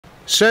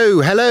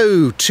So,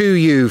 hello to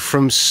you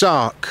from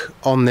Sark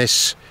on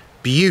this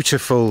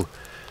beautiful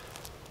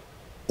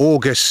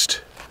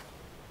August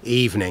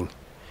evening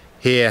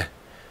here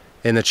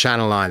in the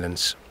Channel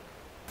Islands.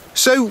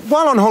 So,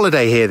 while on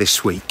holiday here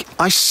this week,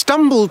 I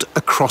stumbled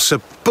across a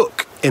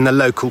book in the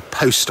local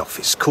post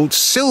office called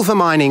Silver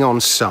Mining on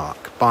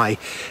Sark by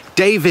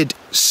David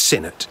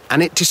Synnott,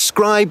 and it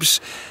describes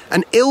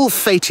an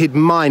ill-fated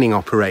mining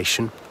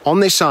operation on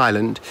this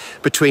island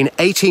between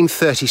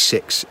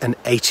 1836 and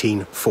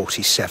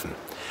 1847.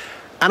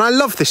 And I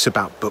love this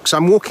about books.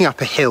 I'm walking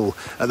up a hill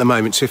at the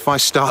moment, so if I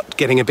start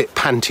getting a bit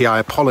panty, I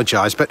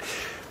apologise. But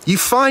you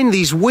find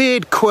these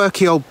weird,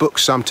 quirky old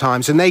books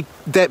sometimes, and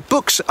their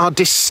books are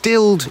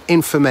distilled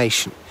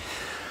information.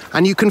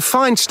 And you can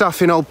find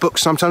stuff in old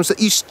books sometimes that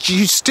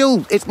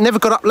it never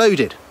got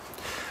uploaded.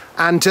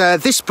 And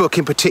this book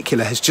in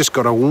particular has just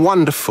got a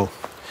wonderful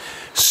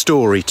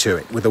story to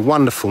it, with a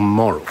wonderful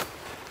moral.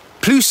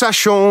 Plus ça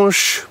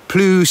change,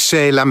 plus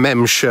c'est la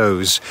même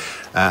chose,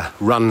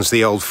 runs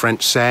the old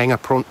French saying.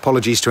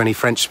 Apologies to any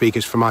French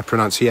speakers for my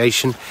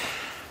pronunciation.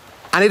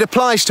 And it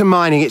applies to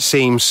mining, it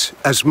seems,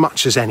 as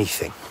much as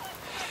anything.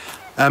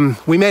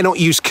 We may not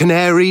use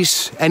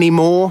canaries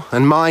anymore,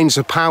 and mines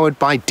are powered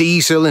by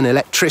diesel and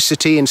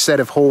electricity instead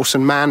of horse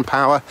and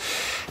manpower.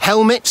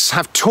 Helmets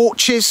have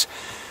torches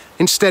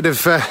instead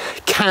of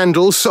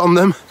candles on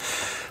them,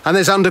 and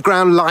there's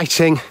underground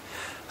lighting.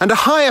 And a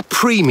higher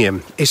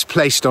premium is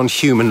placed on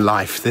human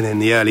life than in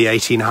the early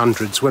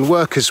 1800s, when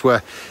workers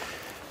were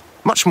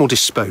much more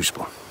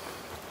disposable.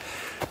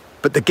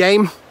 But the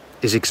game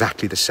is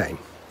exactly the same.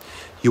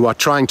 You are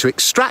trying to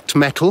extract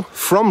metal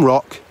from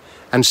rock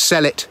and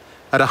sell it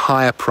at a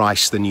higher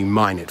price than you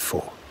mine it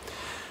for.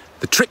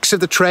 The tricks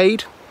of the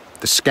trade,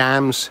 the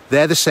scams,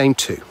 they're the same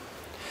too.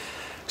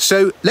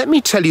 So let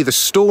me tell you the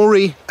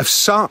story of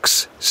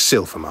Sark's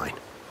silver mine.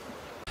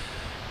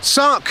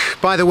 Sark,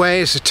 by the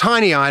way, is a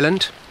tiny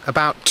island,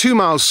 about 2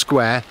 miles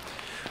square,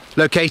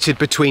 located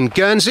between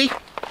Guernsey,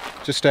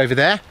 just over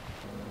there,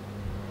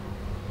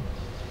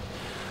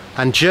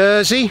 and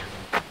Jersey,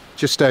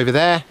 just over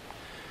there,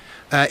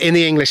 in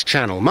the English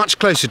Channel, much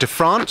closer to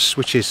France,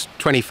 which is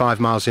 25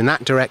 miles in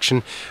that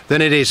direction,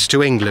 than it is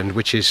to England,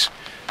 which is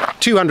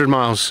 200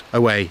 miles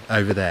away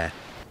over there.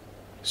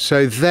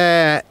 So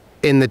there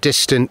in the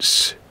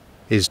distance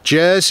is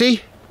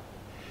Jersey,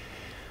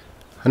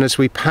 and as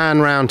we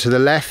pan round to the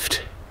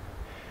left,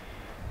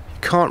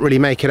 can't really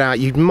make it out.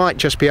 You might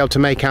just be able to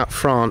make out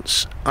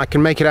France. I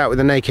can make it out with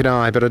the naked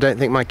eye, but I don't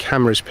think my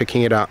camera's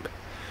picking it up.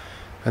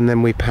 And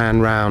then we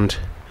pan round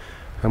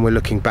and we're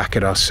looking back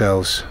at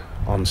ourselves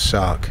on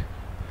Sark.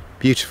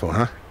 Beautiful,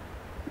 huh?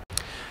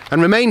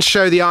 And remains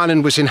show the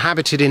island was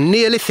inhabited in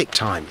Neolithic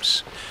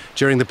times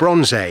during the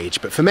Bronze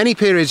Age, but for many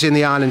periods in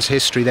the island's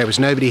history there was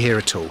nobody here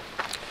at all.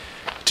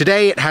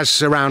 Today it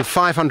has around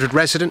 500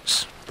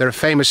 residents. There are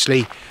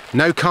famously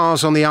no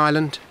cars on the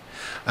island.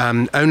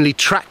 Only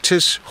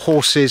tractors,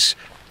 horses,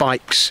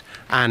 bikes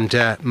and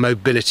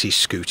mobility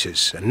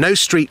scooters, and no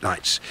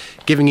streetlights,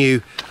 giving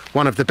you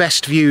one of the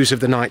best views of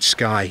the night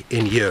sky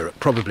in Europe,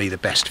 probably the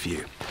best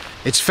view.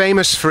 It's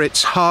famous for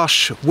its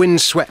harsh,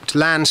 windswept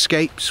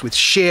landscapes with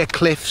sheer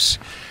cliffs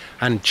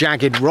and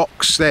jagged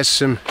rocks. There's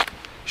some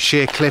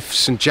sheer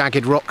cliffs and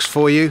jagged rocks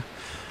for you.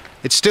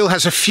 It still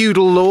has a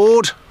feudal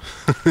lord,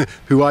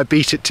 who I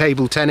beat at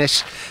table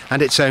tennis,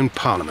 and its own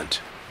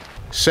parliament.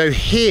 So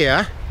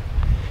here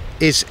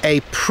is a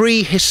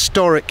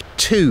prehistoric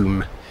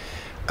tomb.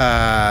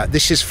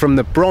 This is from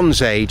the Bronze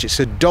Age. It's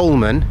a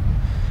dolmen,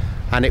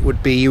 and it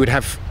would be, you would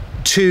have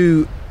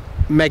two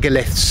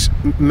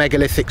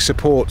megalithic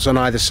supports on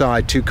either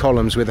side, two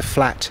columns with a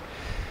flat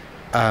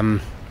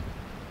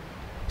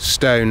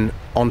stone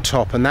on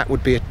top, and that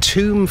would be a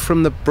tomb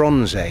from the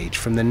Bronze Age,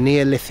 from the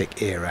Neolithic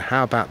era.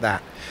 How about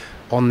that,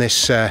 on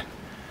this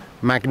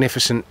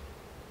magnificent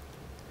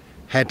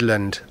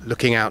headland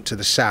looking out to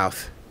the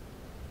south.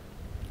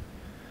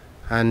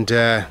 And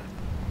there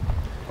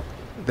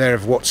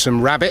of what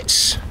some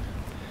rabbits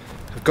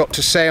have got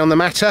to say on the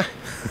matter.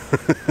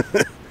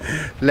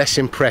 Less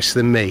impressed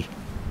than me.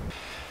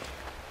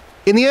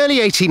 In the early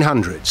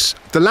 1800s,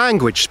 the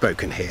language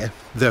spoken here,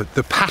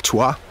 the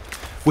patois,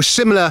 was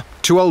similar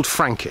to Old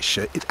Frankish.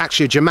 It's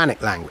actually a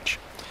Germanic language.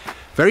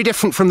 Very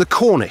different from the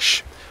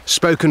Cornish,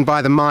 spoken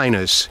by the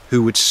miners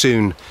who would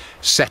soon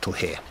settle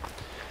here.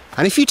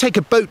 And if you take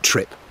a boat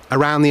trip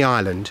around the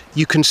island,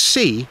 you can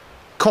see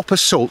copper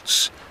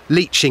salts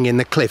leaching in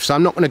the cliffs.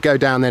 I'm not going to go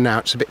down there now,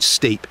 it's a bit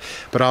steep,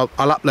 but I'll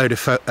upload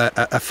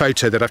a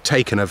photo that I've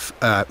taken of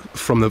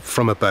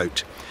from a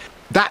boat.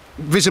 That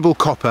visible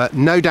copper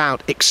no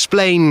doubt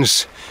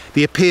explains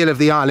the appeal of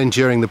the island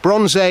during the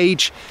Bronze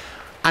Age,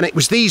 and it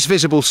was these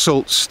visible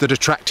salts that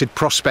attracted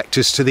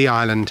prospectors to the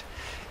island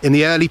in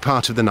the early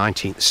part of the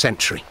 19th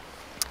century.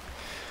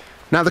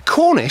 Now, the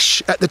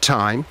Cornish at the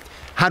time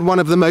had one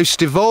of the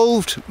most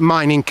evolved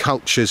mining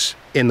cultures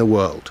in the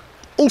world,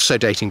 also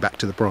dating back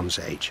to the Bronze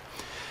Age.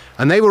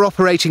 And they were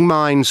operating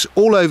mines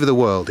all over the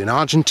world, in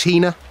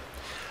Argentina,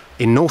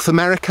 in North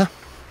America,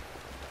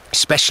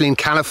 especially in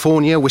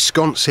California,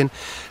 Wisconsin,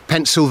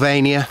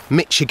 Pennsylvania,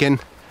 Michigan,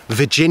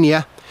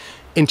 Virginia.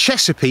 In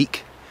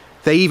Chesapeake,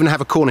 they even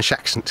have a Cornish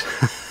accent.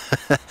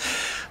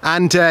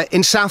 And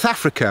in South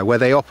Africa, where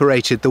they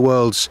operated the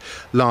world's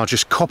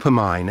largest copper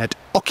mine at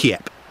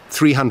Okiep,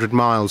 300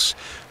 miles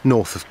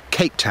north of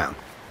Cape Town.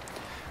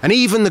 And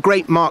even the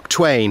great Mark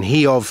Twain,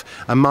 he of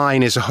 "A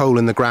mine is a hole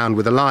in the ground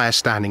with a liar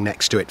standing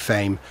next to it"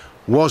 fame,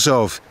 was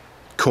of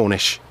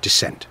Cornish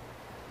descent.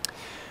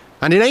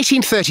 And in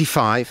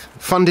 1835,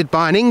 funded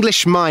by an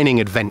English mining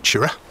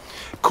adventurer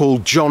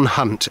called John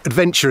Hunt —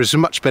 adventurer is a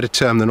much better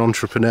term than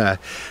entrepreneur,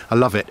 I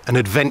love it, an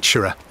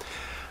adventurer —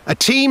 a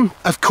team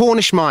of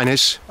Cornish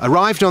miners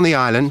arrived on the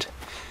island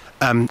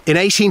in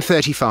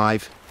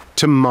 1835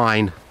 to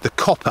mine the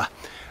copper.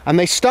 And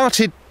they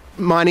started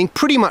mining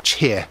pretty much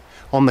here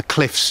on the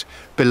cliffs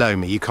below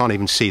me. You can't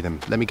even see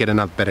them. Let me get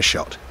another better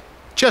shot.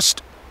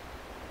 Just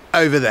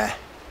over there.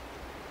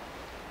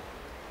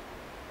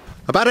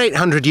 About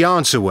 800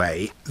 yards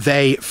away,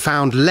 they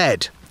found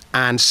lead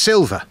and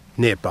silver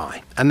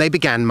nearby, and they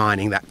began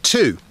mining that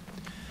too.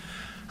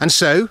 And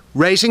so,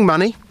 raising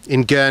money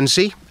in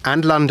Guernsey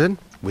and London,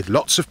 with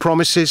lots of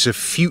promises of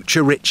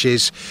future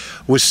riches,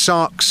 was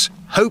Sark's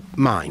Hope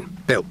Mine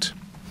built.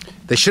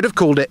 They should have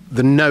called it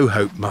the No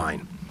Hope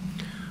Mine.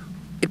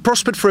 It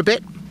prospered for a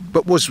bit,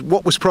 but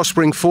what was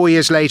prospering 4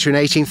 years later in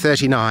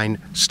 1839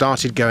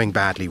 started going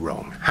badly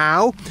wrong.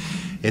 How?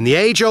 In the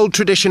age-old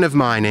tradition of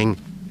mining,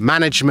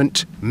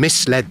 management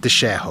misled the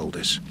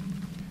shareholders.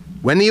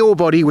 When the ore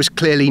body was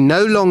clearly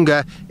no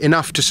longer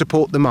enough to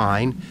support the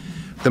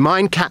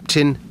mine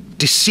captain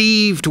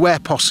deceived where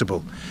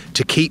possible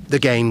to keep the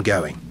game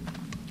going.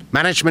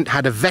 Management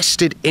had a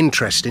vested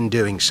interest in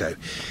doing so,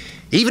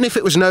 even if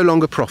it was no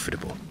longer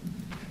profitable.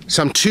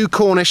 Some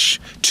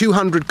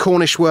 200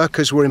 Cornish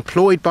workers were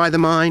employed by the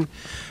mine,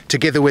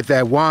 together with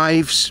their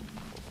wives,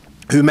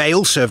 who may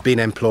also have been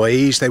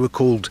employees. They were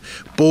called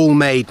ball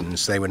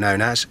maidens, they were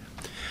known as,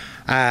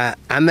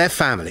 and their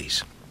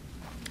families.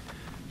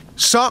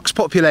 Sark's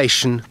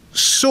population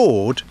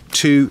soared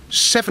to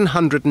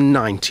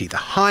 790, the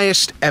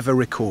highest ever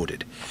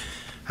recorded.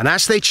 And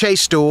as they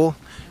chased ore,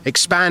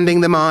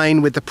 expanding the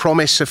mine with the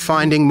promise of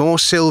finding more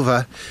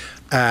silver,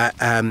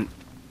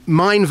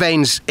 mine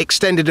veins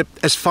extended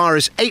as far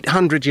as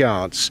 800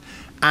 yards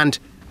and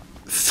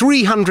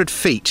 300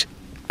 feet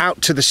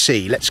out to the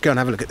sea. Let's go and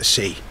have a look at the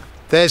sea.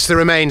 There's the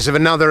remains of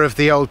another of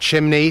the old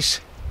chimneys.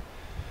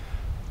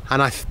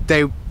 And I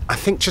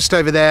think just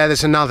over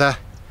there's another.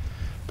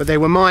 But they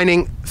were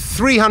mining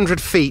 300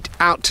 feet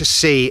out to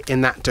sea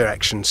in that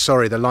direction.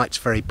 Sorry, the light's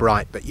very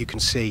bright, but you can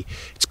see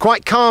it's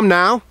quite calm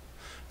now,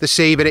 the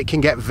sea, but it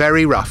can get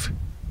very rough.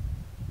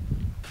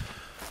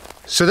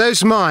 So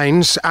those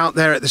mines out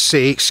there at the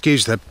sea,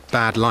 excuse the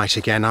bad light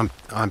again,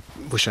 I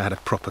wish I had a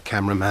proper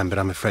cameraman, but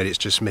I'm afraid it's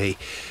just me.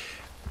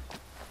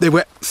 They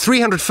were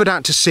 300 foot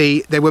out to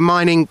sea. They were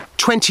mining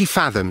 20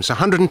 fathoms,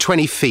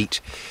 120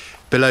 feet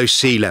below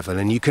sea level,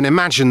 and you can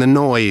imagine the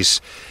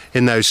noise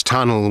in those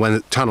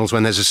tunnels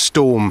when there's a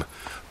storm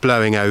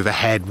blowing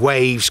overhead,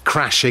 waves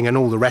crashing and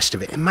all the rest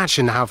of it.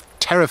 Imagine how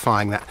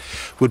terrifying that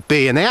would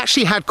be. And they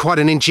actually had quite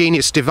an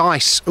ingenious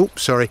device,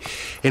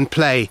 in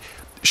play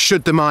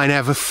should the mine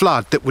ever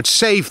flood, that would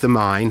save the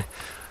mine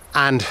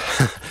and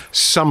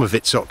some of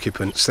its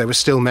occupants. There were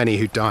still many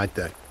who died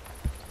though.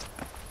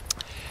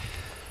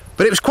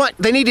 But it was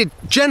they needed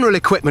general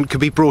equipment, could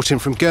be brought in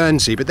from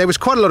Guernsey, but there was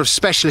quite a lot of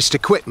specialist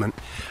equipment,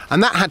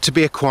 and that had to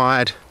be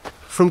acquired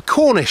from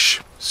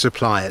Cornish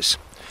suppliers,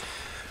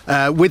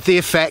 with the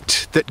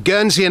effect that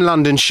Guernsey and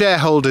London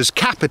shareholders'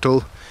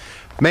 capital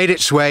made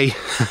its way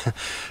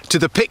to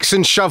the picks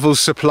and shovels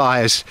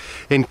suppliers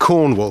in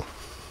Cornwall.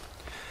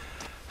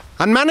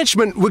 And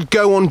management would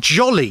go on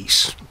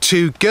jollies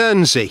to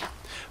Guernsey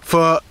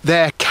for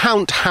their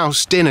count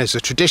house dinners, a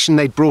tradition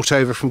they'd brought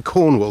over from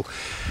Cornwall.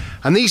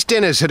 And these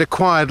dinners had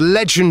acquired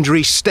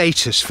legendary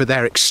status for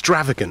their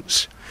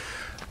extravagance.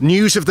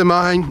 News of the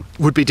mine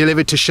would be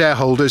delivered to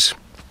shareholders.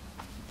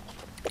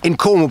 In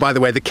Cornwall, by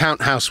the way, the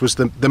count house was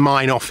the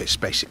mine office,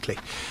 basically,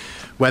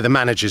 where the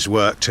managers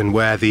worked and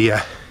where the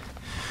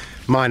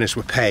miners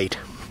were paid.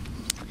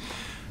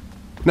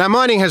 Now,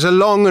 mining has a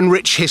long and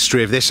rich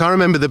history of this. I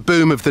remember the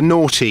boom of the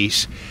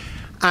noughties,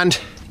 and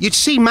you'd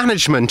see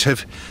management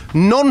of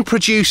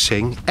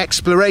non-producing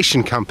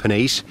exploration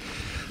companies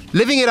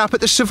living it up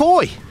at the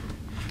Savoy,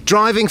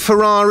 driving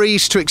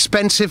Ferraris to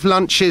expensive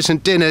lunches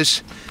and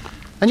dinners,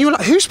 and you were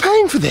like, who's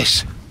paying for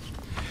this?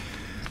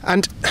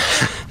 And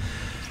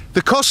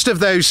the cost of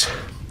those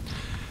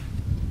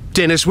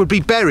dinners would be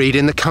buried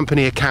in the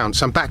company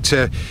accounts. I'm back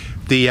to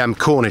the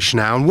Cornish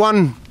now, and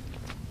one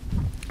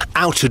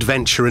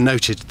out-adventurer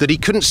noted that he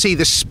couldn't see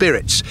the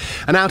spirits.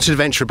 An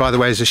out-adventurer, by the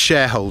way, is a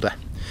shareholder.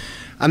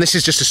 And this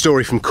is just a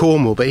story from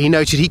Cornwall, but he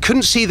noted he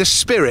couldn't see the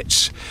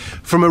spirits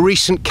from a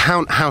recent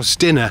count house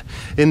dinner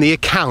in the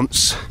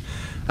accounts.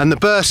 And the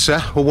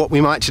bursar, or what we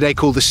might today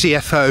call the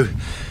CFO,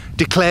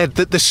 declared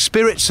that the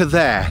spirits are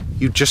there,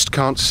 you just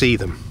can't see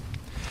them.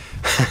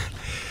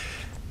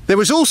 There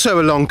was also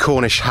a long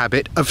Cornish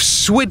habit of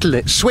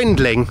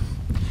swindling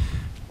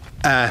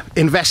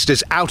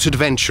investors, out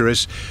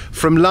adventurers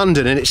from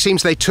London, and it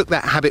seems they took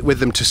that habit with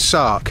them to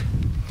Sark.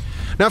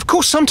 Now, of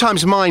course,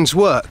 sometimes mines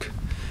work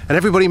and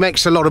everybody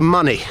makes a lot of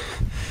money,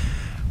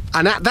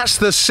 and that's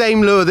the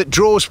same lure that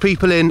draws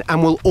people in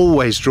and will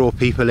always draw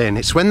people in.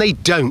 It's when they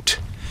don't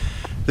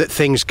that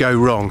things go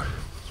wrong.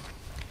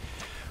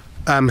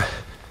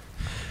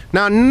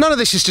 Now, none of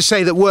this is to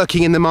say that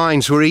working in the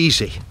mines were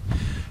easy.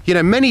 You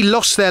know, many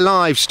lost their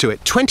lives to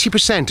it.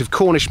 20% of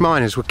Cornish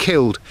miners were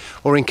killed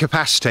or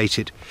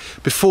incapacitated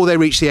before they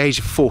reached the age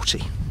of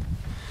 40.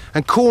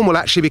 And Cornwall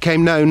actually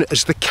became known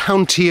as the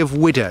County of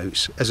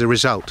Widows as a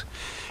result.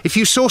 If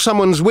you saw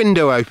someone's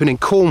window open in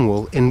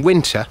Cornwall in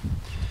winter,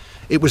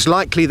 it was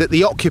likely that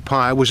the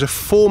occupier was a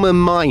former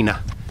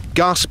miner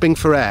gasping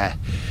for air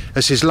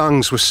as his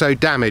lungs were so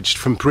damaged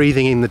from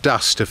breathing in the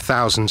dust of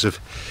thousands of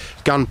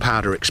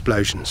gunpowder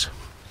explosions.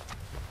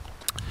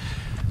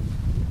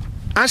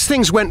 As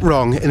things went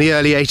wrong in the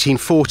early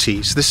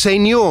 1840s, the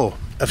seigneur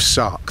of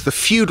Sark, the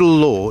feudal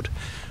lord,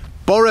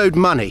 borrowed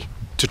money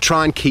to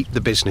try and keep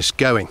the business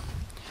going.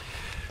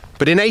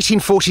 But in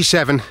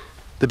 1847,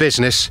 the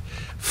business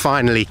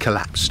finally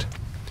collapsed.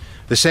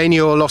 The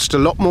seigneur lost a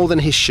lot more than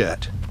his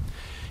shirt.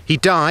 He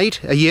died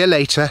a year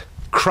later,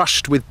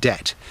 crushed with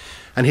debt,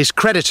 and his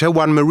creditor,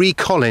 one Marie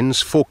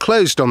Collins,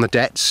 foreclosed on the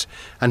debts,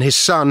 and his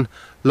son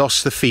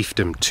lost the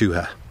fiefdom to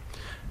her.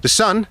 The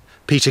son,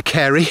 Peter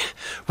Carey,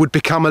 would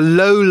become a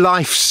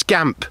low-life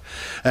scamp,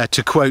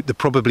 to quote the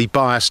probably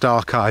biased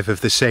archive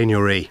of the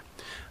seigneurie.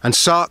 And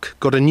Sark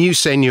got a new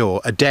seigneur,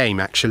 a dame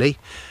actually,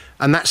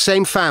 and that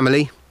same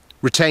family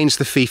retains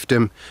the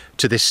fiefdom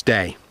to this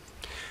day.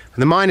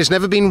 And the mine has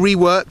never been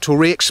reworked or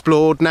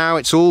re-explored. Now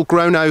it's all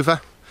grown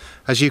over,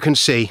 as you can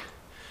see.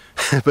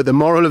 But the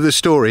moral of the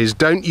story is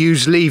don't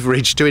use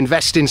leverage to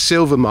invest in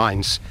silver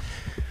mines.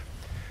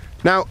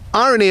 Now,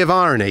 irony of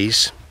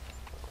ironies,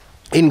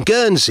 in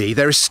Guernsey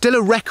there is still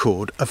a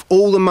record of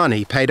all the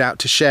money paid out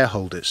to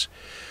shareholders.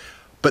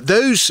 But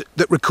those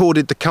that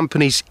recorded the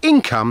company's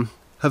income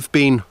have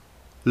been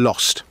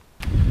lost.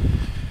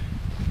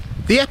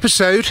 The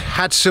episode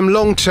had some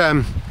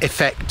long-term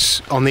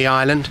effects on the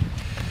island.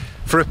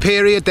 For a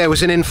period there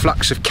was an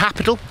influx of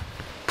capital,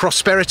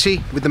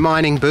 prosperity with the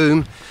mining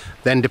boom,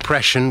 then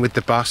depression with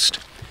the bust.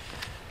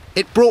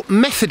 It brought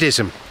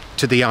Methodism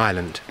to the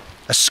island,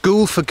 a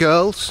school for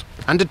girls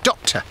and a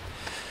doctor.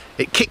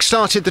 It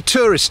kick-started the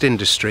tourist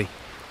industry,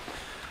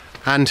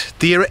 and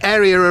the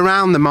area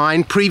around the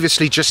mine,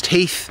 previously just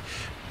heath,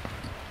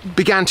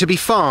 began to be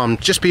farmed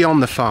just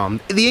beyond the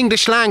farm. The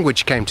English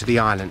language came to the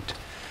island.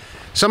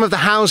 Some of the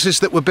houses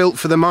that were built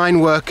for the mine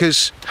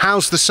workers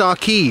housed the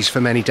Sarkese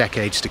for many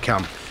decades to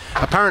come.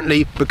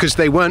 Apparently because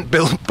they weren't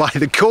built by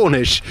the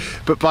Cornish,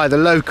 but by the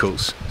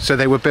locals. So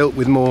they were built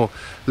with more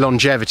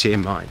longevity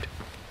in mind.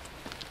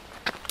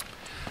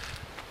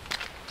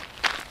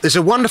 There's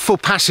a wonderful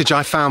passage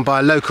I found by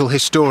a local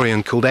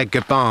historian called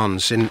Edgar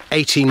Barnes in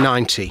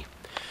 1890.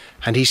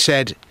 And he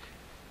said,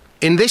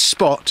 "In this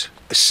spot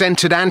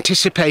centred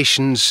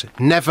anticipations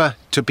never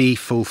to be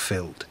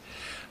fulfilled,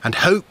 and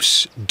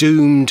hopes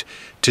doomed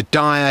to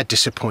dire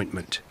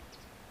disappointment.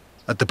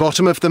 At the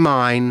bottom of the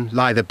mine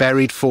lie the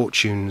buried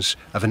fortunes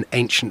of an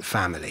ancient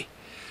family,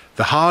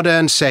 the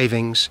hard-earned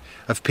savings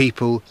of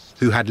people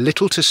who had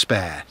little to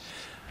spare,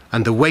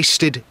 and the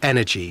wasted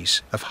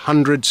energies of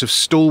hundreds of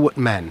stalwart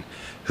men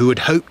who had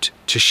hoped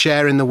to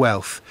share in the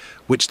wealth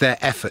which their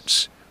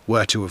efforts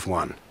were to have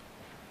won.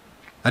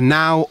 And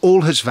now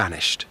all has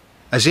vanished,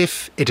 as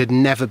if it had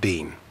never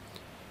been,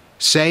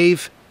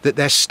 save that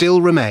there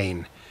still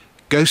remain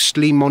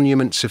ghostly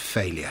monuments of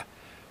failure,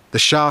 the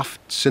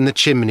shafts and the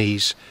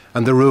chimneys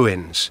and the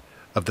ruins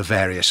of the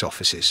various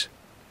offices."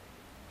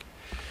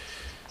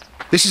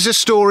 This is a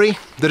story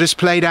that has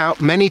played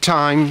out many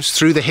times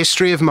through the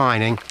history of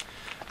mining,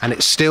 and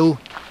it still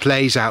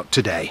plays out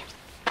today.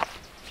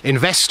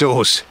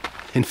 Investors,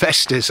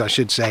 I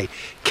should say,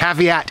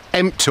 caveat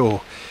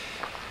emptor.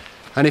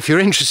 And if you're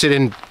interested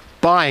in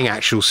buying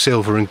actual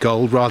silver and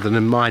gold rather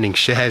than mining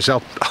shares, I'll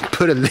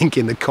put a link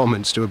in the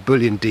comments to a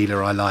bullion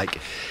dealer I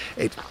like.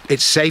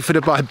 It's safer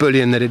to buy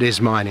bullion than it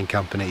is mining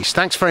companies.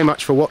 Thanks very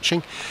much for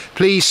watching.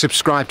 Please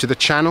subscribe to the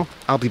channel.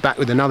 I'll be back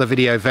with another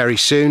video very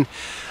soon.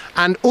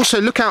 And also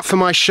look out for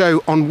my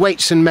show on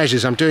weights and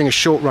measures. I'm doing a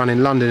short run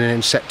in London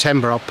in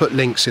September. I'll put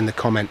links in the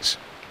comments.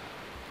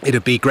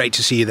 It'd be great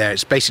to see you there.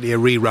 It's basically a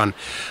rerun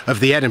of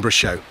the Edinburgh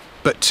show.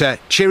 But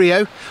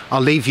cheerio,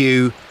 I'll leave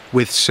you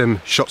with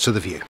some shots of the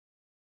view.